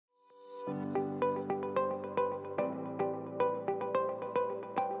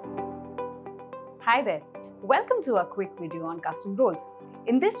Hi there. Welcome to a quick video on custom roles.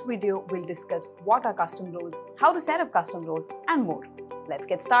 In this video, we'll discuss what are custom roles, how to set up custom roles, and more. Let's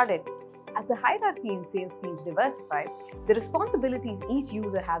get started. As the hierarchy in sales teams diversify, the responsibilities each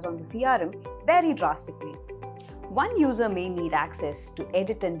user has on the CRM vary drastically. One user may need access to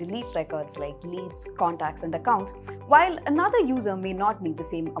edit and delete records like leads, contacts, and accounts, while another user may not need the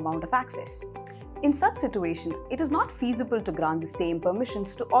same amount of access. In such situations, it is not feasible to grant the same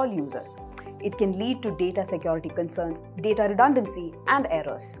permissions to all users. It can lead to data security concerns, data redundancy, and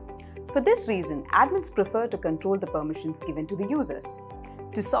errors. For this reason, admins prefer to control the permissions given to the users.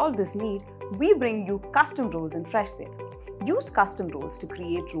 To solve this need, we bring you custom roles in Freshsales. Use custom roles to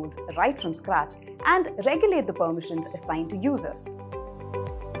create roles right from scratch and regulate the permissions assigned to users.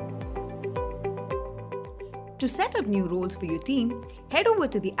 To set up new roles for your team, head over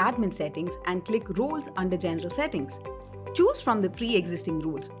to the admin settings and click Roles under General Settings. Choose from the pre-existing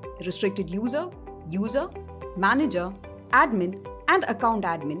roles: Restricted User, User, Manager, Admin, and Account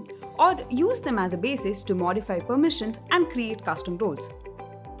Admin, or use them as a basis to modify permissions and create custom roles.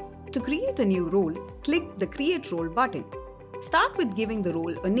 To create a new role, click the Create Role button. Start with giving the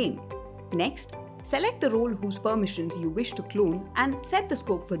role a name. Next, select the role whose permissions you wish to clone and set the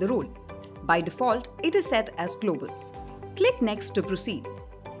scope for the role. By default, it is set as Global. Click Next to proceed.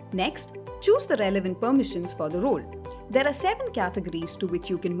 Next, choose the relevant permissions for the role. There are 7 categories to which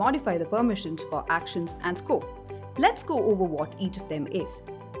you can modify the permissions for actions and scope. Let's go over what each of them is.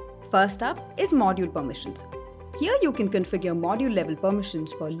 First up is module permissions. Here you can configure module level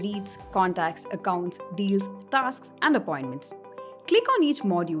permissions for leads, contacts, accounts, deals, tasks, and appointments. Click on each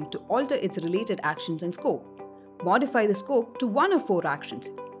module to alter its related actions and scope. Modify the scope to one of 4 actions: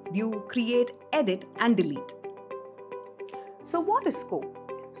 view, create, edit, and delete. So what is scope?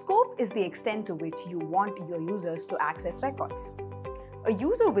 Scope is the extent to which you want your users to access records. A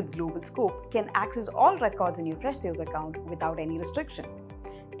user with global scope can access all records in your Freshsales account without any restriction.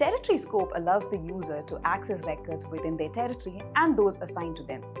 Territory scope allows the user to access records within their territory and those assigned to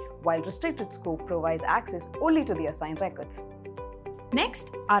them, while restricted scope provides access only to the assigned records.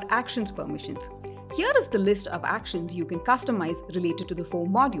 Next are actions permissions. Here is the list of actions you can customize related to the 4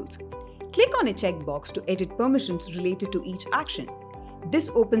 modules. Click on a checkbox to edit permissions related to each action. This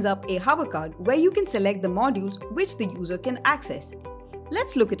opens up a hover card where you can select the modules which the user can access.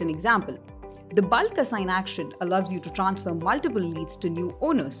 Let's look at an example. The bulk assign action allows you to transfer multiple leads to new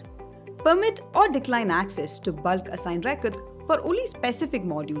owners. Permit or decline access to bulk assigned records for only specific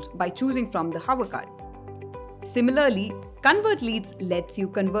modules by choosing from the hover card. Similarly, convert leads lets you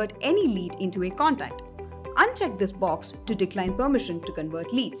convert any lead into a contact. Uncheck this box to decline permission to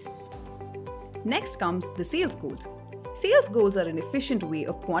convert leads. Next comes the sales goals. Sales goals are an efficient way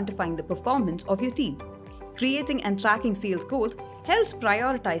of quantifying the performance of your team. Creating and tracking sales goals helps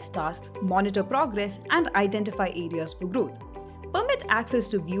prioritize tasks, monitor progress, and identify areas for growth. Permit access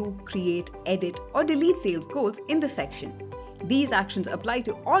to view, create, edit, or delete sales goals in the section. These actions apply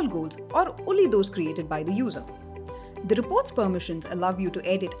to all goals or only those created by the user. The reports permissions allow you to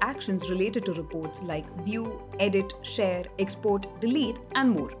edit actions related to reports like view, edit, share, export, delete,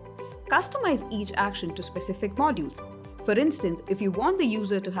 and more. Customize each action to specific modules. For instance, if you want the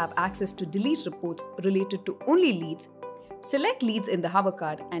user to have access to delete reports related to only leads, select leads in the hover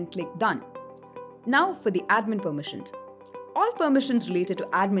card and click Done. Now for the admin permissions. All permissions related to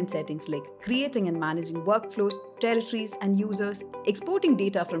admin settings like creating and managing workflows, territories, and users, exporting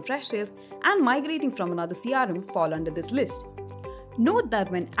data from Freshsales, and migrating from another CRM fall under this list. Note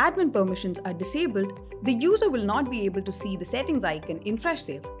that when admin permissions are disabled, the user will not be able to see the settings icon in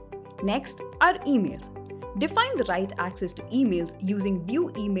Freshsales. Next are emails. Define the right access to emails using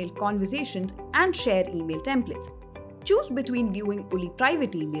View Email Conversations and Share Email Templates. Choose between viewing only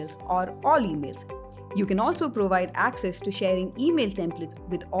private emails or all emails. You can also provide access to sharing email templates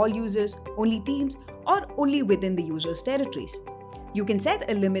with all users, only teams, or only within the user's territories. You can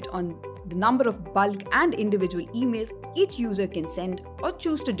set a limit on the number of bulk and individual emails each user can send or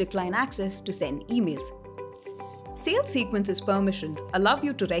choose to decline access to send emails. Sales sequences permissions allow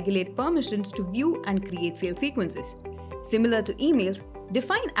you to regulate permissions to view and create sales sequences. Similar to emails,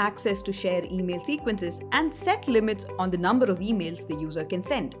 define access to share email sequences and set limits on the number of emails the user can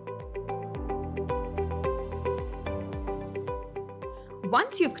send.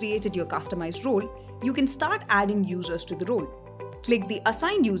 Once you've created your customized role, you can start adding users to the role. Click the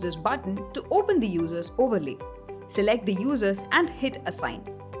Assign Users button to open the users overlay. Select the users and hit Assign.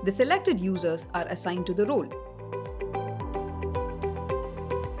 The selected users are assigned to the role.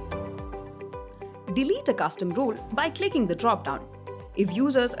 Delete a custom role by clicking the drop-down. If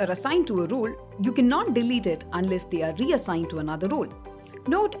users are assigned to a role, you cannot delete it unless they are reassigned to another role.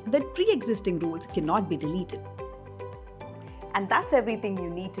 Note that pre-existing roles cannot be deleted. And that's everything you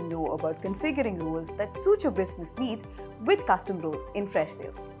need to know about configuring roles that suit your business needs with custom roles in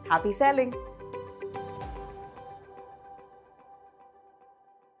Freshsales. Happy selling!